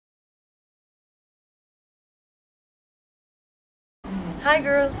Hi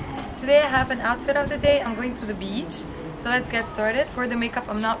girls! Today I have an outfit of the day. I'm going to the beach. So let's get started. For the makeup,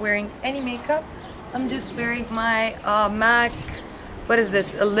 I'm not wearing any makeup. I'm just wearing my MAC, what is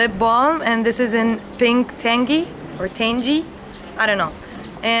this? A lip balm, and this is in pink tangy or tangy, I don't know.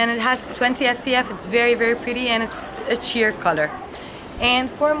 And it has 20 SPF. It's very pretty, and it's a sheer color.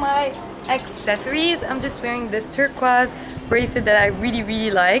 And for my accessories, I'm just wearing this turquoise bracelet that I really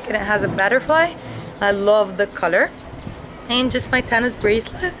like, and it has a butterfly. I love the color. And just my tennis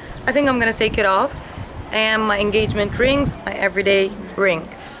bracelet. I think I'm gonna take it off. And my engagement rings, my everyday ring.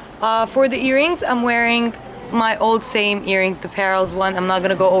 For the earrings, I'm wearing my old same earrings, the Perils one. I'm not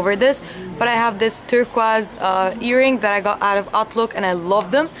gonna go over this, but I have this turquoise earrings that I got out of Outlook, and I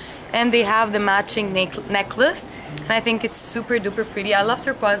love them. And they have the matching necklace, and I think it's super duper pretty. I love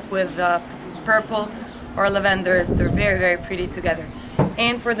turquoise with purple or lavenders. They're very pretty together.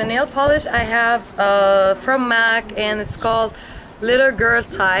 And for the nail polish, I have from MAC, and it's called Little Girl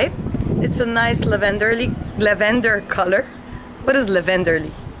Type. It's a nice lavender color. What is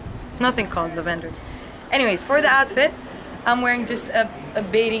lavenderly? Nothing called lavender. Anyways, for the outfit, I'm wearing just a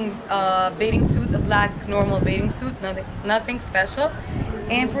bathing suit, a black normal bathing suit, nothing special.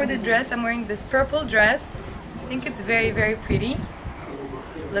 And for the dress, I'm wearing this purple dress. I think it's very pretty.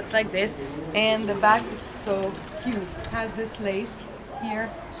 Looks like this, and the back is so cute. It has this lace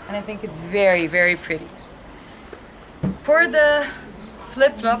here, and I think it's very pretty. For the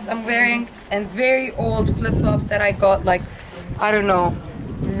flip-flops, I'm wearing very old flip-flops that I got, like, I don't know,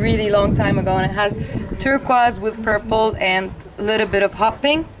 really long time ago, and it has turquoise with purple and a little bit of hot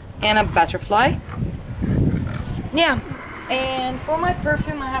pink and a butterfly. Yeah. And for my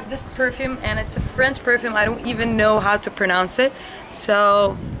perfume, I have this perfume, and it's a French perfume. I don't even know how to pronounce it.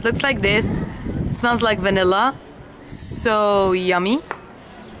 So, looks like this. It smells like vanilla. So yummy.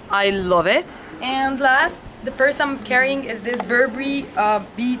 I love it. And last, the purse I'm carrying is this Burberry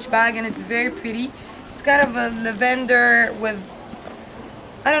beach bag, and it's very pretty. It's kind of a lavender with,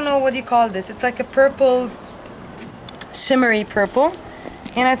 I don't know what you call this. It's like a purple, shimmery purple.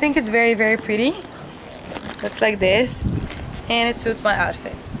 And I think it's very pretty. Looks like this. And it suits my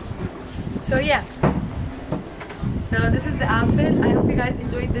outfit. So yeah. So this is the outfit. I hope you guys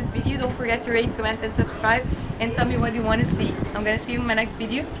enjoyed this video. Don't forget to rate, comment, and subscribe. And tell me what you want to see. I'm gonna see you in my next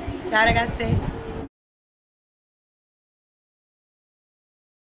video. Ciao ragazzi.